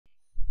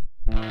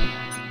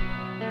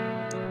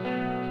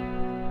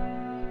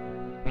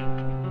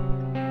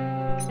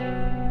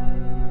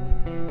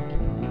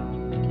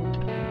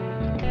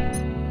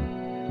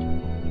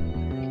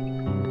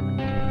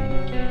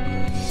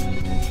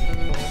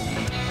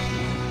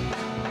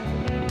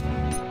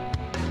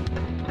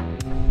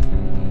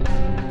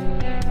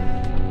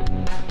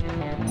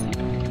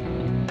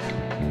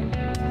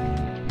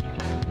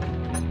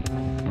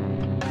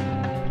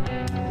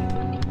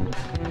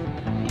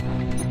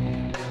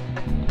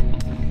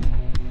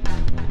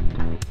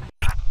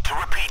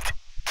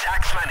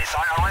Taxman is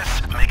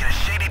IRS making a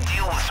shady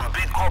deal with some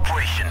big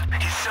corporation.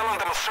 He's selling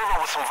them a server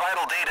with some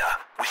vital data.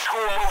 We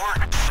screw him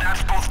over, snaps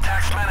both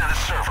Taxman and the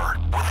server.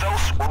 With those,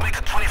 we'll make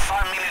a $25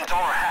 million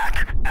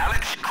hack.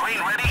 Alex,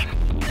 crane ready?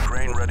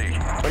 Crane ready.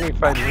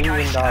 $25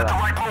 million. At the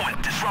right moment,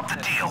 disrupt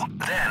the deal.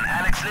 Then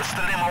Alex lifts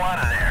the limo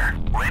out of there.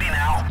 Ready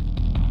now?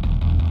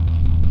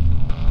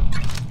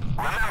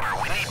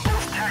 Remember, we need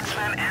both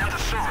Taxman and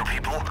the server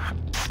people.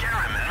 Scare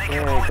him and make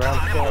him go into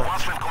the limo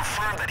once we've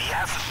confirmed that he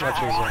has the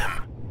server on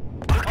him.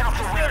 Look out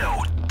the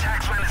window.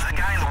 Taxman is the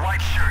guy in the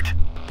white shirt.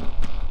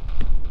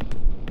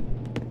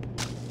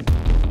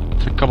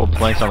 There's a couple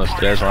planks on the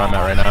stairs where I'm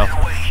at right now.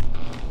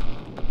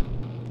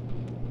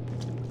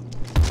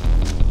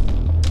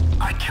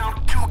 I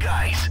count 2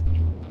 guys.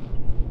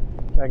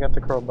 I got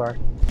the crowbar.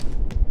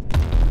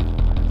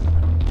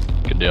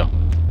 Good deal.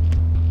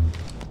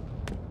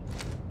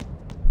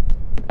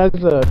 As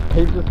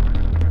pages,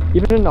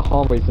 even in the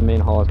hallways, the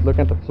main halls, look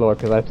at the floor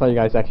because I saw you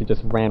guys actually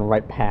just ran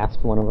right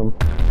past one of them.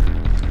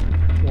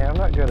 Yeah, I'm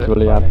not good at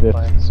really finding obvious.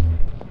 plans.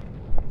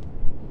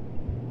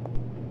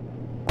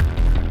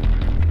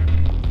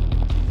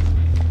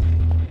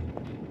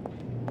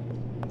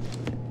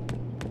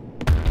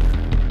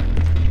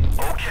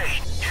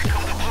 Okay, here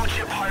come the blue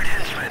chip hired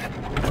henchmen.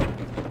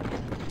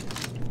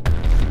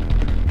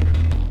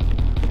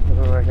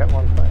 Oh, I got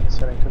one plan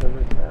setting to the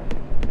roof now.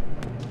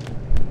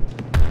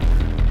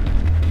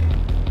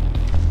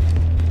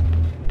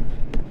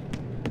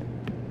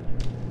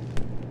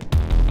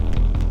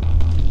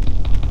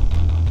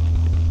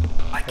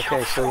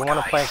 Okay, so we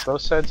want to plank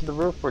both sides of the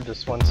roof or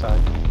just one side?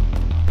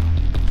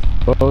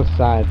 Both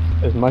sides,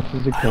 as much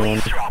as you can.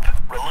 Drop,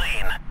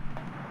 Relane.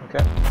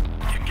 Okay.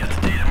 You get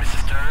the data, Mrs.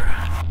 Stir?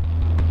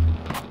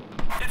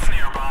 It's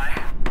nearby.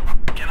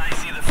 Can I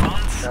see the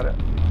funds? Got it.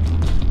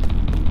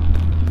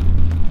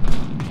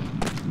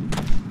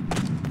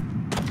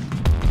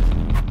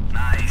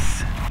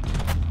 Nice.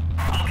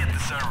 I'll get the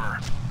server.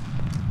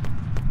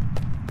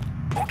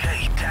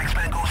 Okay,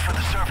 Taxman goes for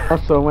the server.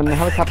 Also, when the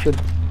helicopter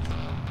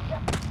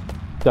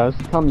does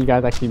come, you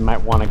guys actually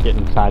might want to get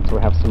inside so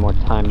we have some more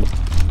time to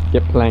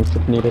get planks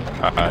if needed.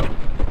 Alright.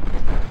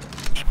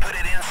 He put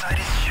it inside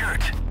his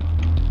shirt.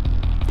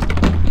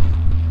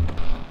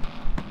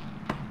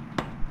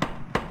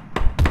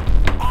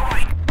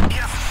 Alright, he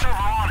has the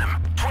server on him.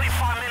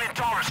 $25 million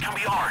can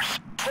be ours.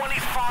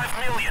 $25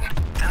 million.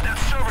 And that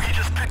server he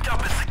just picked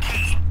up is the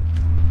key.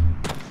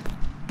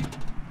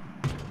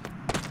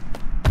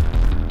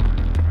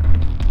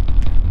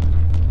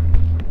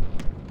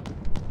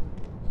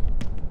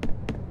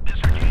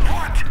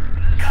 What?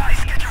 Guys,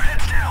 get your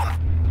heads down.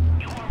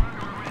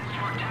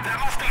 That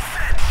must be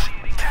fence.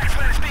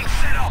 Taxman is being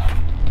set up.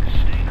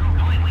 Stay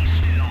completely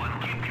still and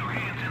keep your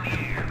hands in the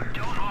air.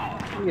 Don't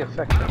move. We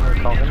affectionately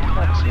call him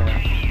Taxman.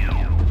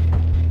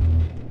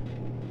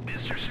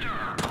 Mr. Stir.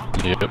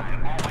 Yep.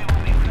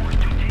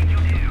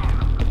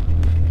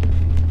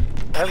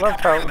 I love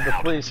how the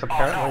police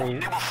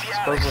apparently,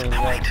 supposedly in the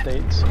United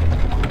States,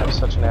 have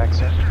such an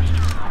accent.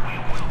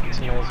 It's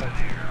amazing.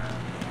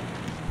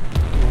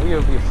 We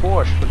will be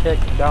forced to take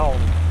them down.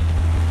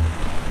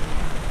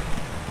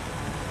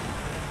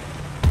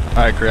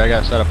 I agree, I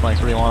got a set of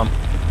planks. Where do you want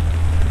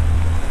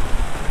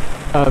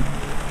them?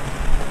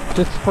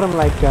 Just put them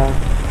like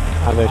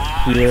either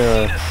here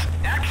or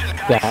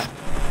that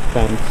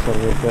fence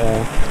over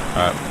there.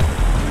 Alright.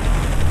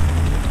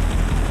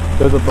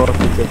 Those are both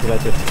good because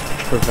that just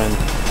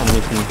prevents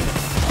enemies from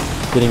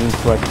getting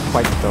to us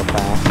quite so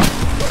fast.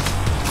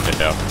 Good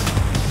deal.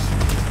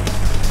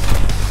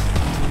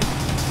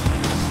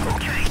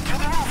 Okay, to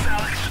the roof,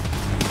 Alex.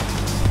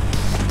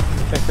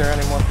 You think there are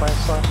any more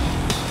planks left?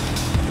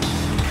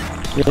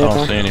 Yeah, I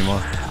don't see any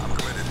more.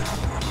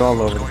 they're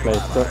all over the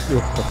place, but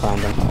you'll still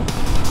find them.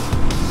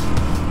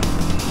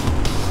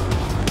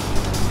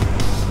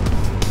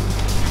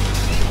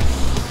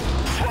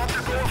 SWAT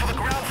are going for the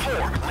ground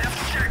floor. Left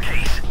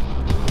staircase.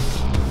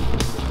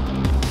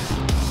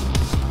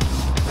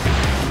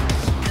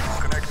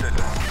 Connected.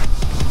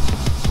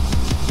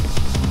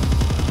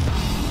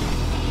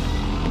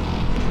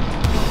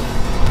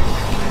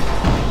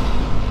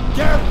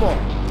 Careful!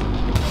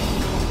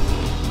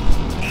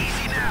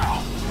 Easy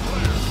now.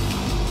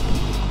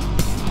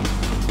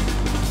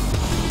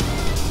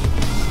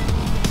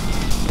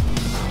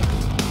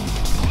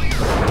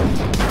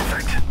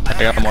 Perfect. I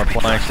got more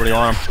planks. Where do you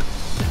want them?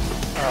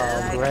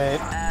 Oh, great.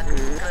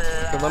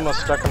 The limo's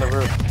stuck on the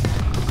roof.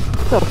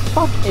 What the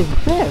fuck is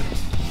this?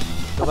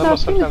 The I've limo never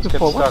seen sometimes this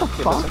gets before. What stuck,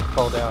 the it doesn't fuck?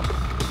 fall down.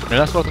 There's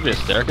not supposed to be a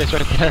staircase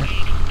right there?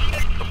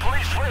 The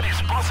police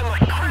ready's buzzing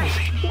like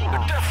crazy.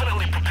 They're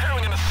definitely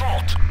preparing an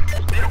assault.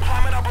 They're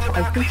climbing up on the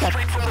I balcony think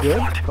straight from that's the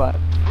good, front. but...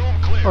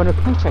 Oh, the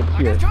planks right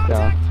here, so...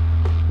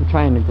 I'm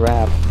trying to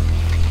grab.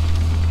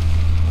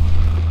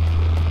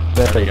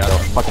 There you go,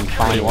 fucking Where do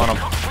fine. you want them?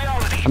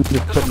 I'm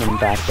just putting them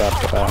back up,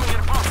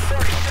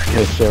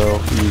 just so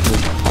easy.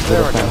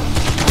 There we go.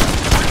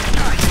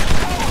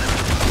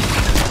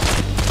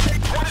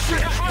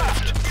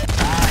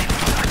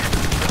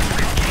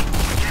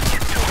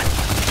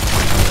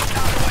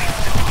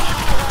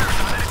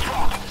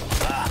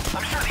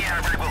 I'm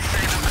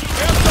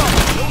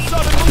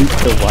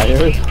The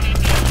wires?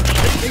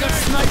 They got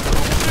snipers.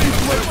 Keep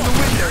away from the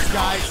windows,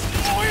 guys.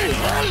 I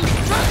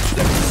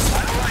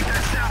don't like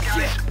that sound,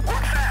 guys.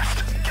 Work fast.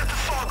 Get the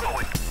saw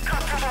going.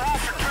 Cut through the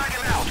roof and drag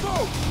him out.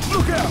 Go!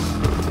 Look out!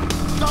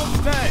 Don't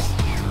stay!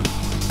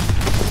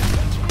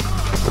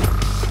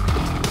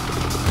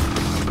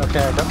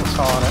 Okay, I got the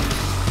saw on it.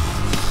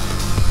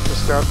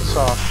 Just grab the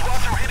saw.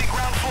 SWATs are hitting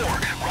ground floor.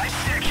 Right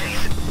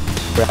staircase.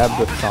 Grab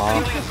the saw.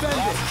 Defend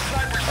it!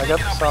 I got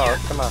the saw.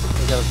 Come on,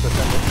 we gotta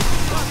defend it.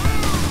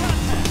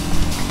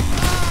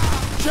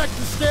 Check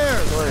the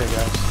stairs! Where are you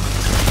guys?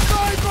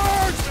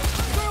 Snipers!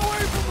 Stay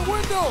away from the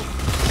window!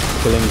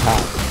 Killing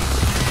path.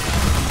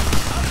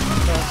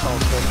 Yeah, that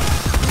sounds good.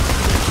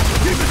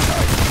 Keep it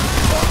tight!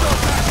 Hold up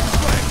back and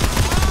flank!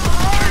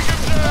 Take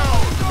him down!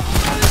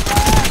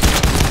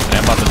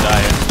 I'm about to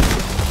die here.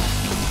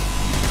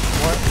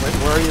 What? Wait,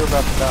 where are you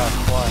about to die?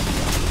 Why?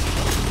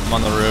 I'm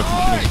on the roof, I'm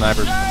shooting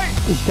snipers.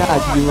 God,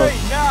 you were...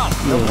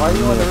 No, why are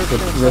you on the roof?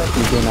 It's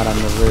risky doing that on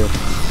the roof.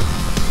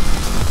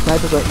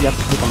 Snipers, you have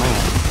to take them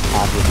out.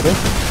 Obviously.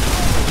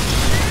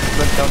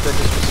 But don't they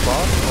just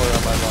respawn? Or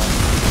am I wrong?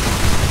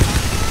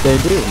 They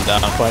do, Down.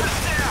 but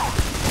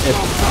if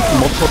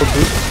multiple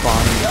groups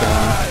spawn,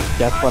 then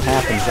guess what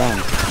happens then?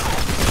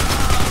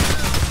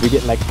 We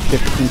get like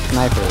 15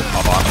 snipers.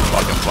 Oh, I'm on the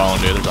fucking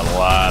phone, dude. There's a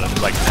lot.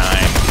 There's like 9.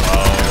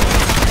 Whoa.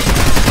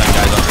 That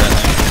guy's under that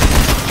thing.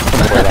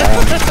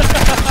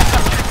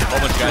 Whole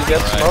bunch of guys You on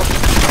got the right. smoke?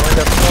 Only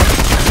got smoke?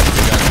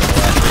 3 guys on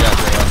the left. 3 guys on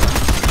the left.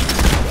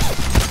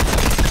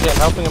 Yeah,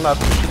 helping him out.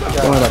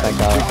 Don't worry about that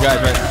guy. 2 guys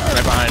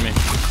right behind me.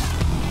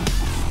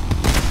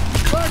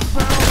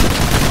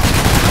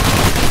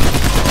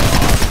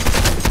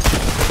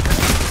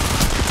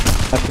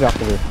 Let's get off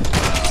the roof.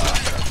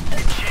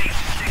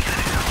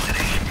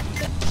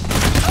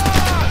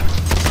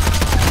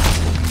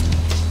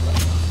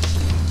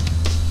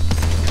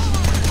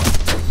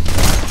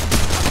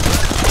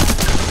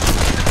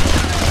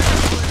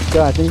 So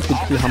I think you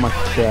can see how much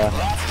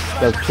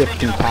those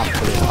 15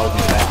 capsules are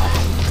holding back.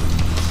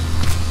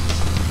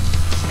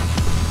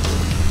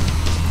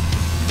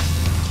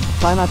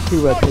 Try not to take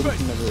it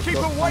from the roof. Keep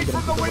Don't try away and get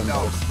from into the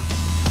windows!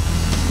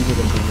 These are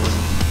gonna be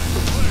moving.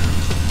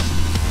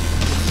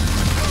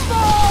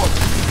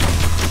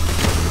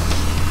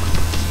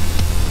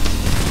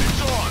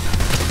 It's on.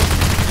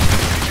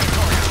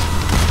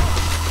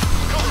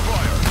 Cover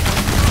fire.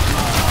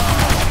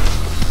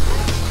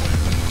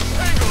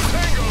 Tango!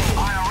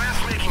 IRS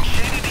making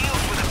shady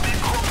deals with the big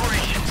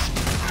corporations.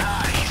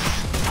 Nice.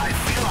 I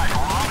feel like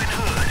Robin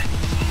Hood.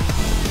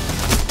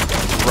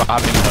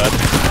 Robin Hood.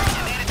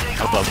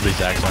 I love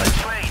these accents.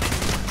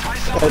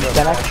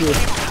 That actually is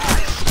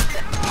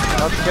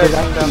How'd you guys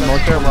come down the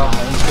stairwell?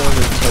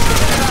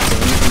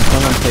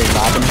 someone say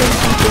Robin Hood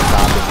and say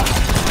Robin.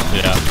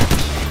 Yeah.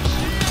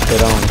 They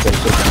don't, they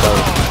just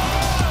both.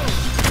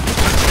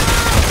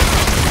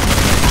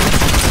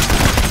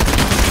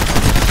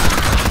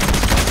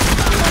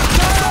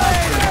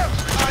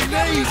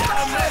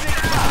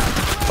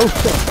 Oh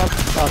shit,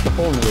 that's the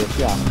hole in the roof,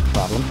 yeah, no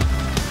problem.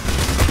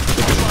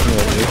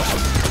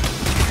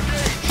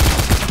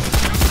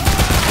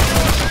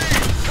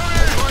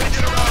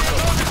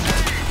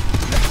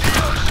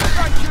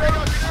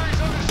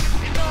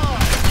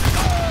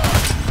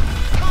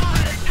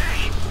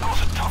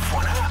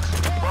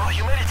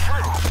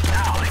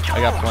 I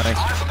got planks.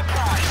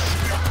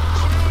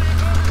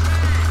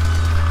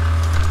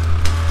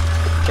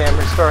 Okay, I'm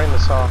restarting the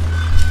saw.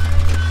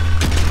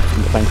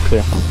 Thanks too.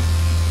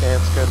 Okay,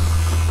 it's good.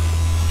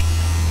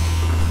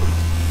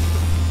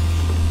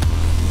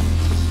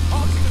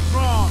 Hawking is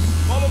wrong!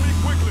 Follow me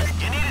quickly!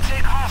 You need to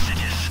take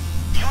hostages.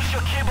 Use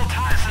your cable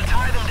ties and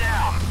tie them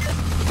down.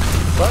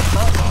 What?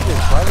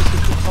 Hostages? Why does he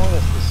keep telling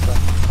us this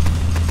stuff?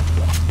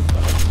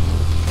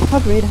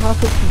 Because we need half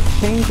of the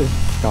change is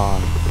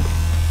gone.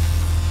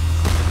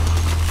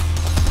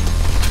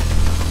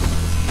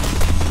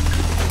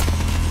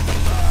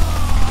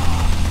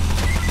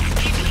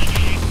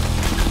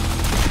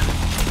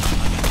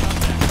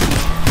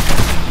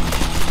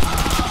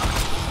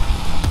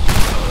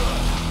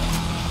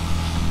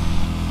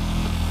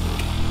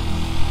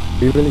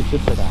 We really should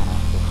put that out.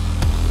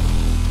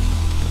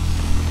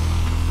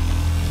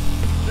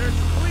 There's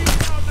police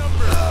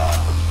outnumbered!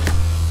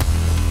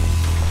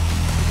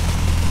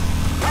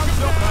 Hands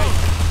up, mate!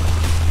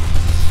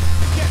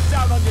 Get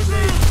down on your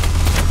knees!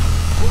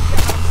 We'll get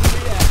out to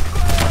the air!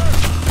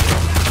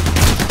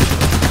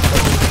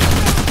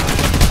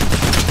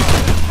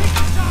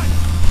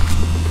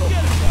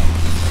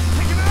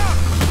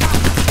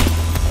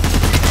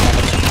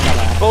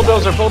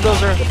 Bulldozer,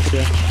 bulldozer!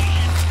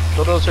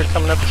 Bulldozer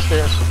coming up the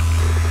stairs.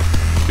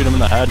 Shoot him in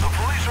the head.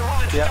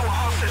 Yeah.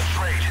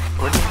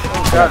 Oh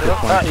god,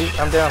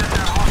 I'm down.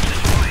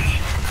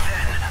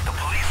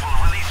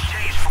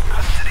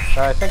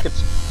 I think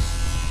it's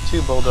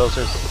 2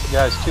 bulldozers.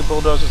 Guys, 2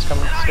 bulldozers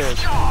coming up the stairs.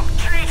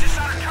 Change is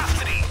out of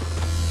custody.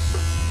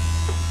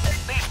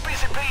 These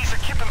busy bees are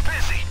keeping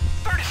busy.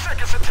 30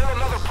 seconds until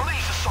another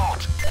police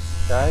assault.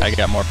 Guys, I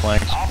got more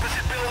planks.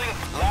 Opposite building,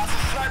 lots of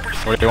snipers.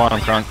 Where do you want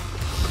them, Trunk?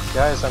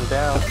 Guys, I'm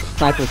down.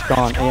 Sniper's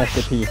gone,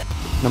 ASAP.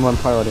 Number one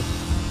priority.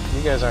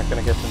 You guys aren't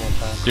gonna get to me in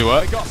time. Do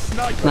what? They got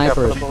snipers. Look out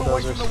for Sniper. the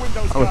bulldozers. From the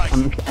windows, Oh, guys.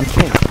 I'm It's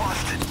pinned.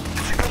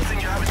 a good thing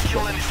you haven't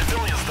killed any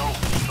civilians, though.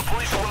 The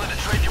police are willing to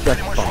trade you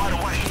pretty much right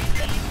away.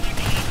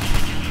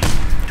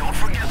 Don't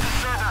forget the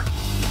server.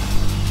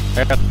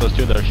 I got those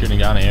two that are shooting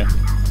down at you. Give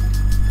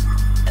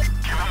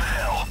him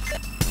hell.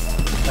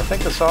 I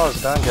think the saw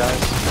is done, guys.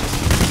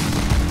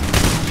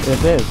 It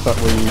is, but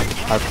we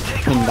are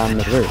pinned down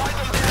the roof.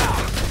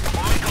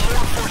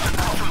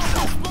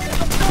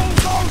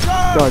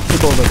 Go, two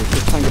bulldozers,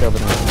 just try and get over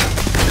there. Let's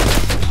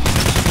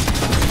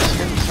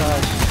get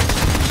inside.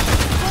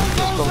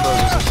 There's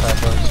bulldozers inside,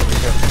 though, so be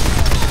careful.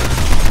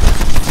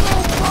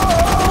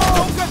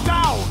 Bulldozer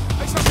down!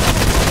 It's a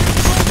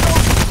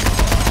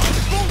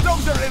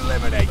bulldozer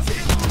eliminated!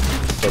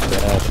 So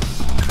bad.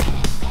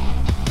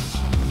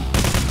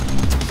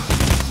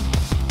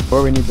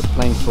 Where we need the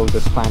planks, we'll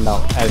just find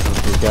out as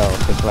we go,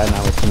 because right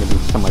now it's going to be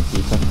somewhat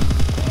decent.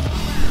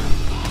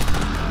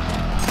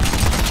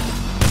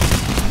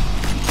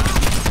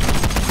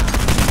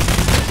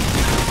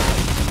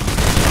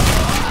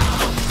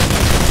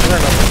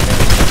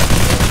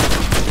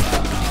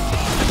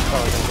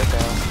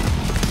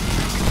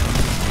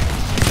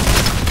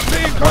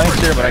 Flank's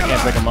here, but I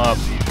can't pick him up.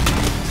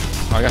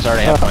 Oh, I guess I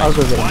already have I'll flanks.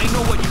 go get him. I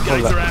know what you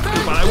guys are after,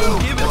 but I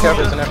won't give it Look to out,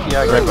 you. there's an FBI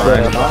guy Right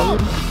behind behind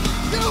him.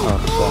 Oh,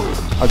 so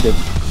I'll get.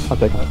 I'll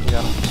take it. You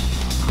got him.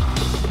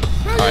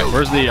 Alright,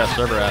 where's the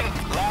server at?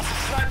 Lots of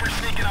snipers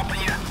sneaking up on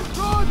you.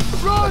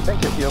 I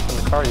think if you open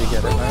the car, you get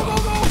it, right?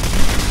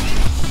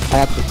 I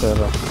have the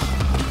server.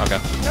 Okay.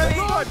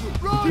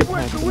 Keep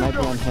playing, it might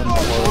be on him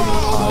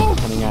or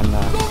depending on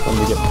when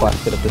we get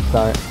busted at the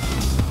start.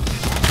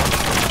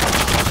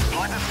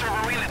 Plug the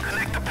server in and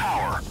connect the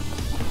power.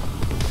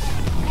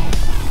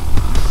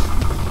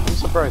 I'm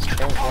surprised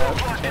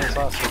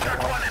chainsaws is that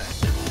long.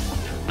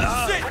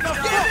 Sit! Now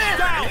get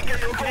down! Get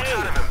the coach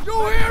out of him. You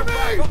hear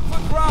me? Up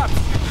for grabs!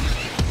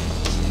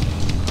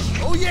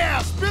 Oh yeah,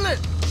 spill it!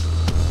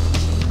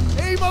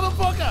 Hey,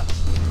 motherfucker!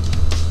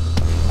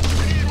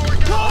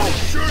 Oh,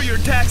 sure you're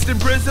taxed in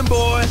prison,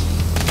 boy.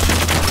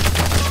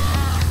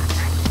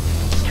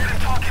 Get him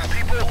talking,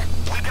 people.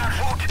 We got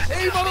food.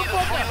 Hey,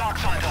 motherfucker!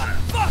 Locks undone.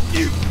 Fuck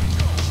you.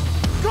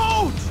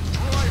 Coach!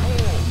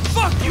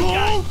 Fuck you,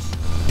 guys.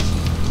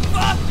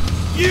 Fuck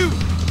you.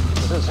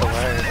 This is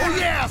hilarious. Oh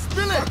yeah,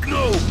 spill it!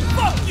 No.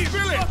 Fuck you.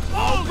 Spill it!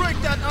 I'll break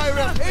that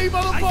iron! Hey,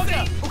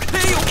 motherfucker!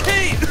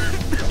 Okay.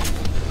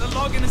 The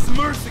login is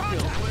mercy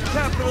kill.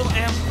 Capital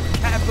M,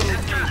 capital T.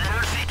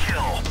 Mercy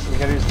kill. You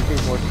gotta use the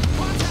keyboard.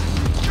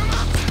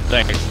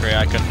 Thanks,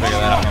 Pariah. I couldn't figure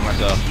that out by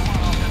myself.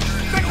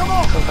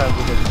 Sometimes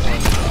we get the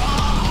point.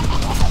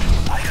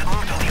 I got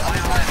moved to the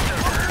island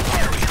server.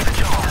 Carry in the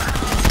jar.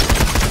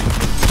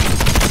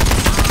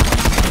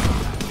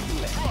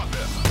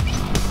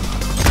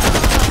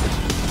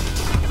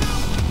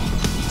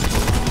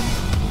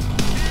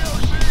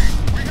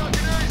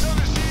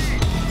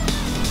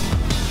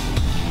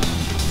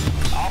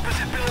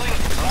 Opposite building.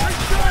 Lots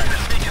of snipers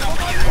sneaking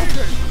up on you.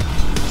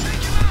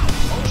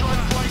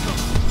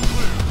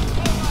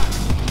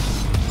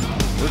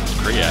 Where's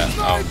Pariah?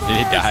 Oh, did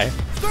he die?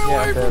 Stay away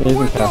Yeah, from He's the in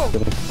window!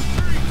 custody.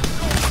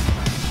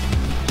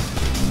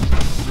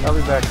 I'll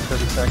be back in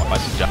 30 seconds.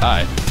 Must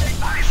die.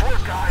 Nice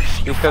work, guys.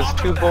 You Because followed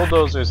two the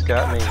bulldozers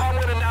got me. Time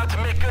winning now to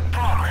make good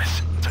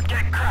progress. So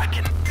get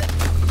cracking.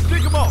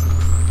 Pick him up!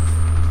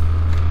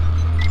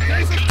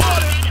 Jason,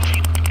 spotted!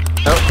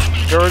 Nope,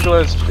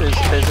 Garagula is it?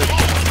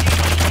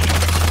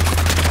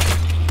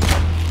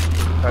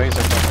 Oh, he's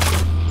okay.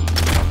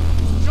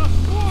 Just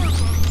forward!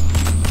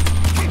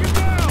 Keep him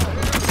down!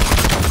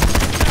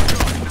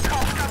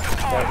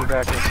 Yeah, I'll be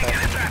back in a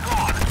second.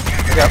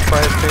 I got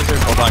Pariah's taser.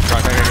 Hold on,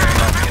 Trunk. I gotta get in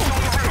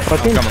But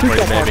then coming shoot for you,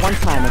 that guy baby. one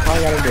time, that's all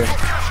you gotta do.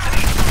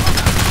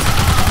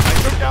 I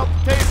took out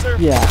the taser!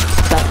 Yeah,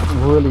 that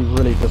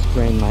really just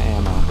drained my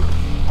ammo.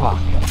 Fuck.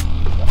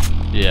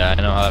 Yeah,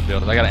 I know how that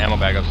feels. I got an ammo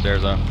bag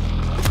upstairs, though.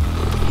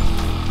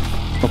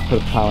 Let's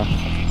put power.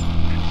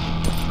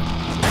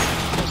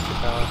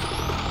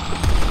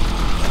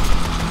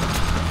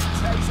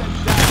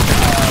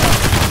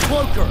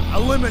 Cloaker,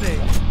 eliminate!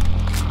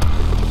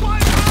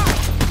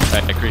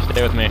 Hey, Chris,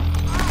 stay with me.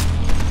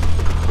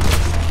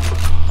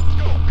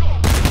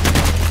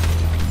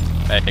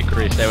 Hey,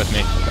 Chris, stay with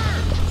me.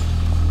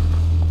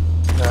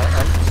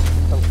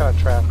 I'm kind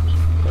of trapped.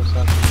 For a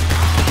second.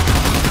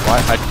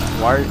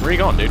 Where are you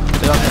going, dude?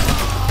 Stay down here.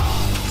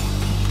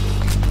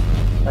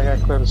 I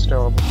gotta clear the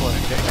stairwell before I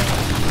get down.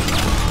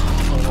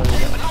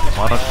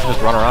 Why don't you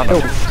just run around Oh,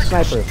 him?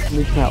 sniper,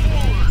 need some help.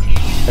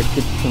 I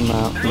get some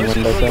out from the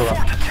window there.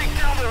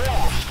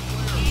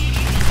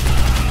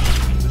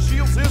 The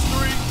shield's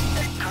history!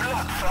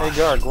 Hey,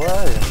 Garg, where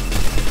are you?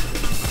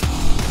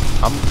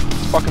 I'm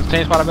fucking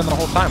same spot I've been the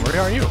whole time.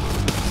 Where are you?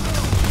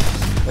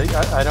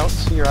 I don't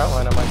see your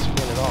outline on my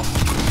screen at all.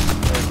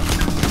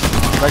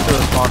 Right to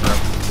the spawn room.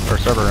 Or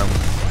server room.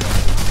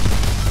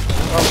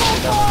 Oh,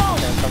 you're down there.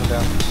 Yeah, I'm coming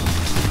down.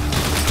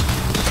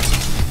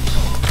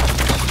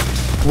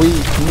 We need to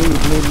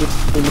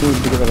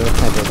get rid of the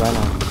snipers right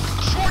now.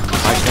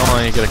 I can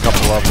only get a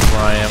couple of them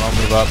where I am. I'll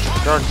move up.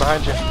 Guard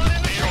behind you.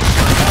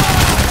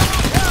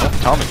 Oh,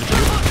 Tommy can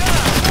shoot.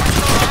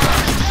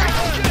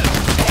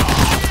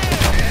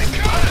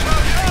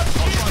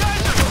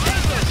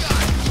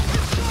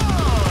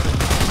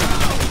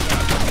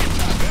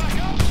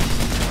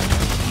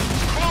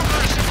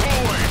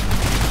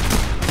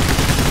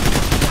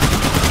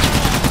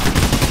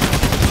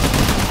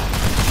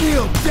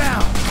 Shield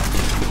down!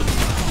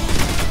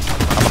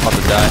 I'm about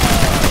to die.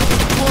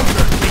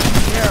 Cloaker taken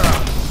care of!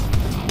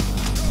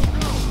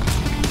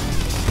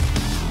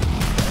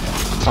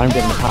 I'm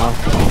getting the house.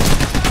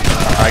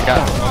 I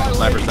got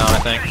snipers down, I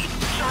think.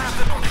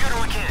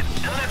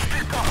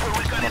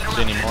 I don't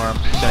see any more. I'm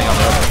standing on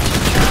the open.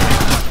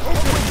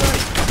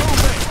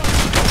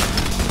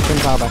 Turn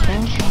power back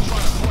on.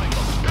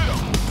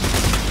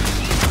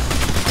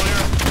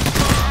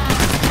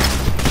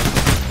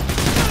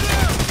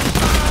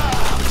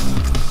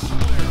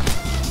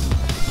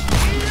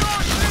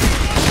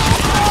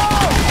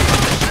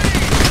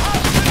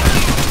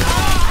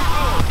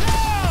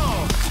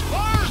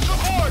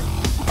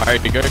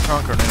 Alright, you go to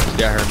Conquer and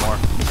yeah, I heard more.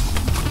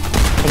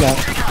 I got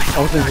it.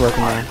 Everything's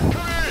working now.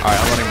 Alright,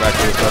 I'm running back to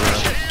this other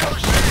room.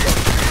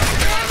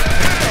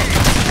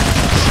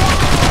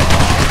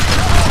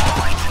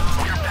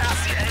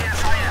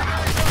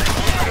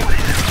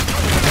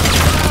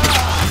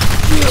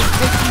 Shield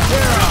taken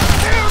care of!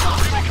 Damn the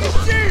fucking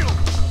shield!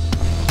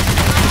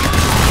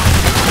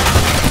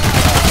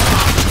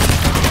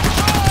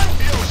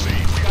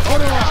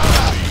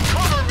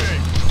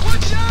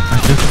 I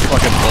just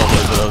fucking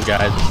bulldozed with those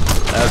guys.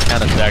 That was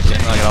kind of sexy,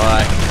 I'm not gonna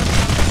lie.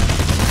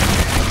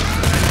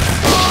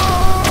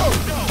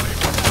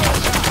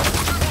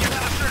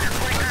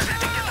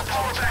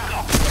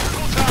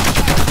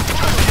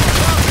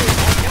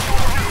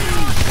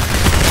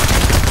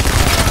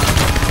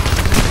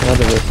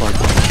 Another rip one.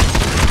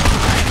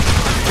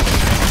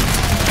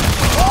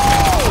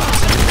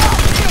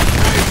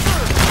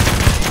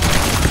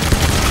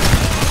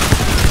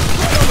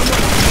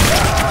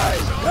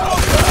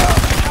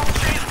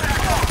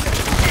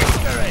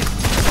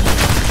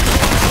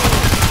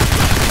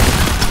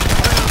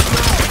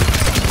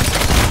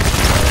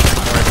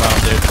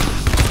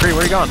 Where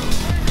are you going?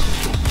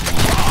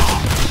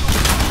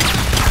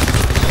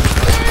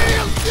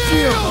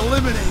 Shield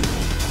eliminated!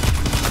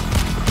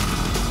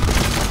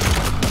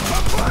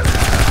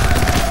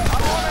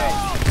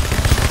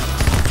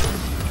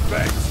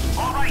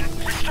 Alright,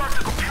 restart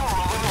the computer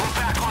room and we're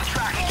back on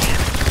track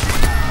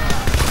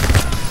again.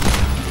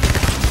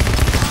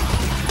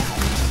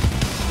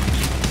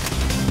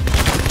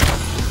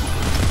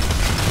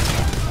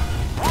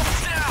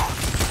 Ropes down!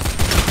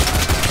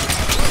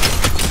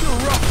 Still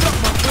roughed up,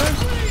 my friend!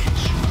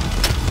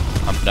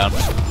 I'm down.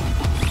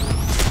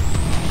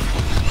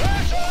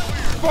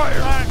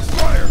 Fire! Axe,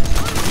 fire!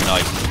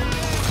 Nice.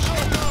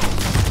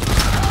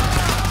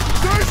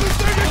 Station's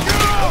taken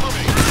care of!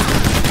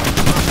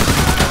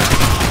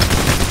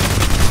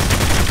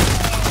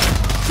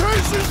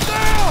 Station's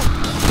down!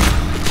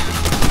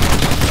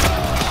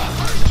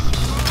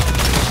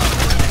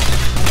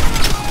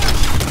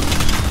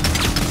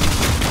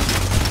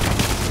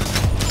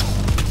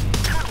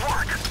 Good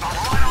work. I'm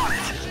right on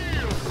it.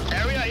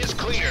 Area is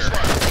clear. Guys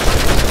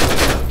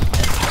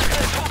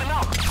holding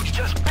up. You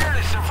just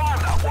barely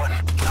survived that one.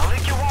 Now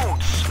lick your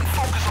wounds and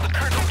focus on the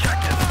current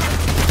objective.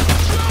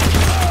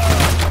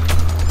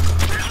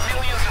 There's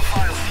millions of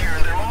files here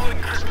and they're all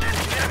encrypted.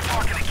 Get them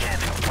talking again.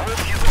 We'll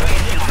use the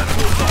easy on it.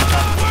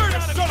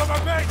 Son of a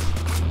bitch!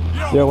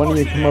 Yo, why don't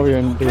you come over here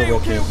and do it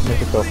with me?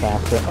 Make it go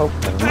faster. Oh,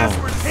 never mind.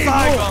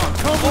 Saigon!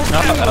 Come with No,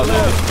 me! that was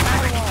it.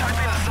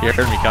 You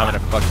heard me coming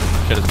and fucking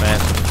shit his man.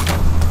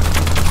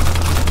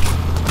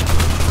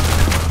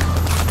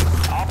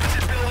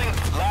 Opposite building.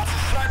 Lots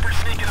of snipers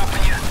sneaking up on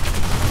you.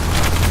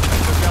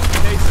 Look out for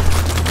Nathan.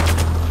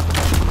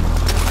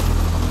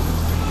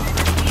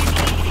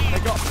 They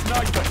got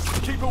snipers.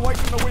 Keep away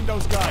from the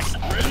windows, guys.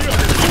 Ready up!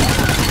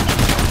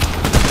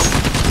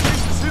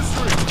 This is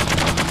history!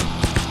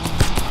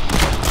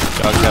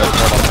 Dog got his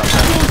portal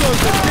sometime.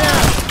 Bulldozer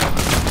down!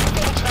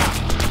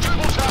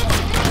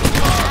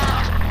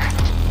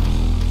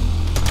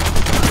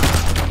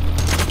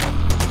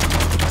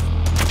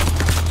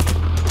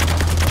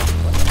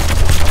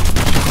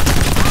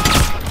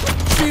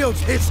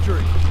 Shield's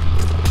history!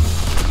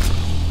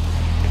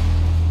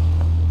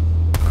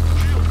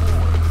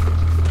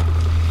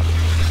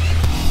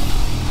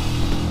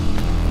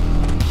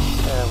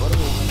 What are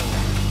we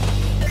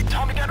winning?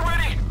 Tommy, get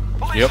ready.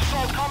 Police Yep.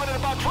 assault coming in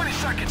about 20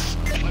 seconds.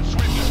 Let's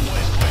sweep this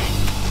place clean.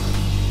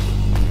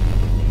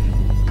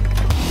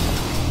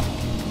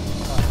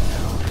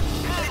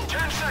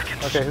 10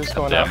 seconds. Okay, who's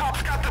going Yeah. up?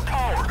 Cops got the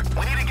power.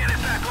 We need to get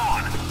it back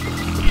on.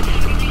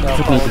 Yeah,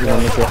 Just need to go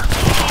make it.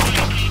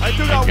 I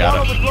took out got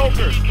one it. of the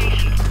brokers!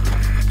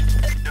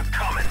 They're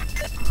coming.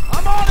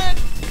 I'm on it!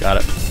 Got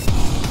it.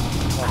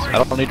 I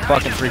don't need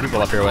fucking 3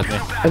 people up here with me.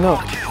 I know,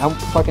 I'm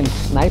fucking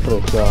sniper,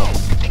 so.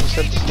 You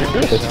said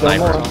There's still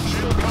Sniper. more.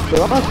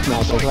 There are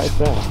snipers right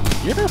there.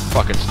 You're a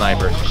fucking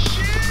sniper.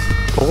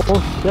 Oh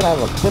shit, I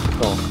have a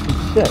pistol.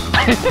 Shit.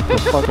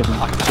 This fucking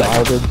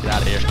garbage. Get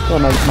out of here. Yeah,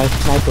 my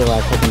sniper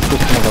rifle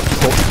consisting of a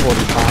Colt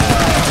 45.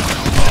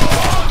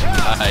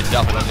 I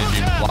definitely need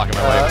you blocking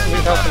my way.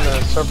 Need help in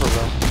the server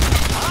room.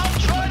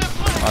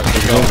 Alright,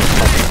 let's go.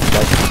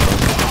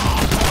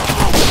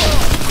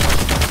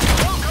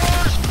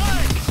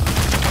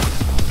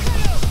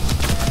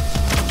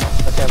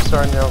 Okay, I'm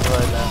starting to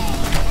override now.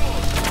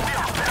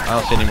 I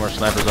don't see any more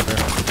snipers up here.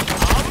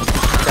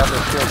 Got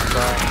their shields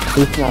down. At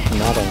least not from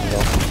that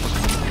angle.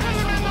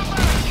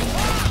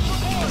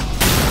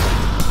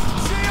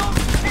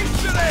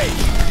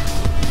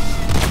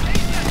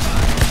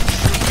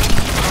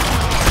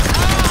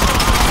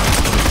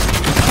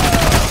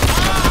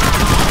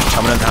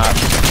 Coming in hot.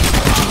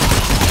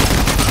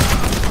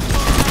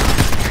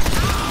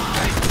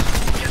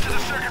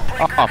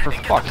 Oh, for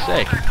fuck's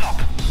sake.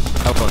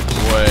 That was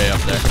way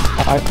up there.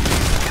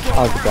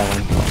 I'll get that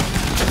one.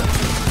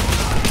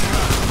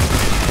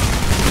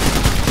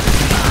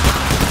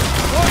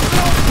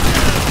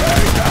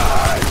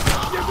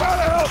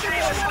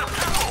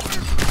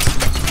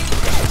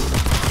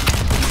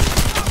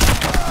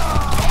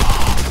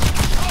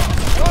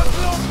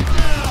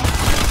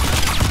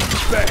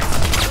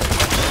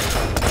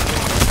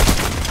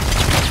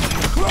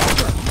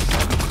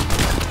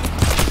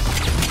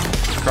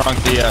 Strong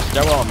DS.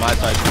 Stairwell on my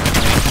side. I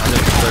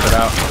just cleared it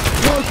out.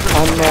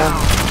 I'm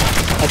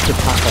at the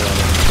top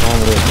already. On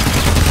it.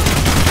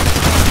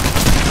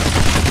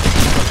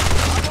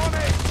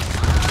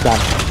 Got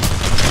it.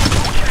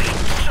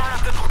 Start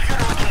up the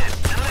computer again,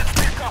 and let's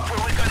pick up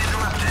where we got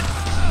interrupted.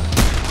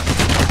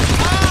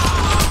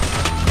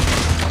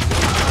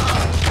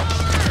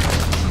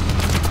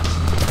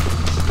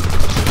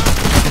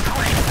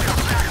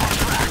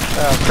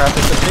 Oh crap,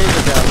 there's a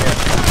taser down here.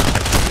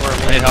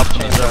 I need help in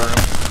the server room.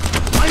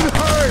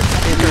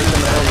 Taser's in the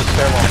middle of the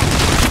stairwell.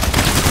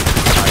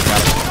 Alright,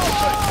 got it.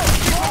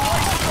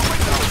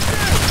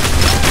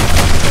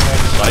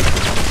 Spike.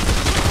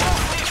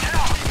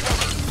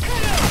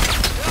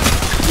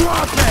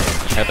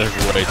 Yeah, there's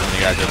way too many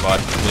guys there, bud.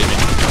 Believe me.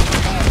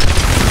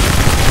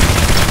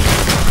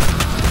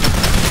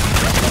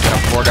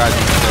 Got 4 guys on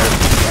the stairs.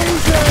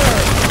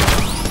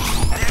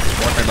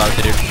 One thing about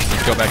it, dude.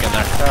 Let's go back in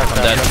there. I'm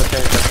dead.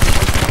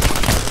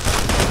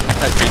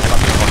 That creep's about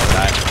to fucking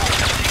die.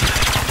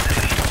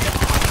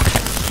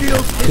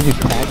 Did you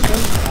tag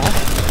them?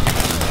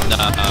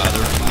 Nah,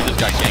 he just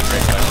got gang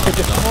raped by someone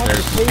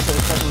downstairs.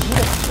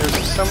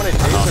 There's so many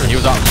tasers. He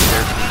was out the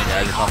stairs with the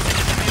guys or something.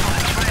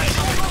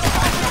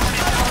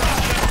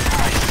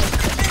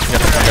 Yeah,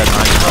 some guy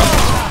behind you, bro.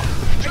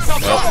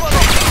 Well.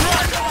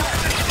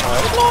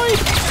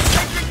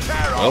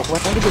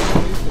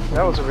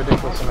 That was a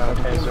ridiculous amount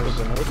of tasers.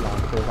 No.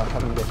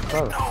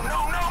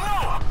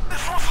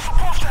 This wasn't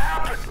supposed to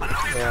happen. I know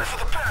you're Yeah. for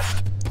the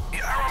best.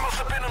 Your error must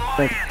have been on my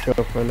Let's end.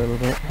 go for a little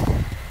bit.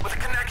 With the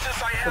connections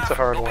I have, It's a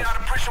hard we'll be one. out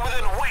of prison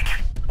within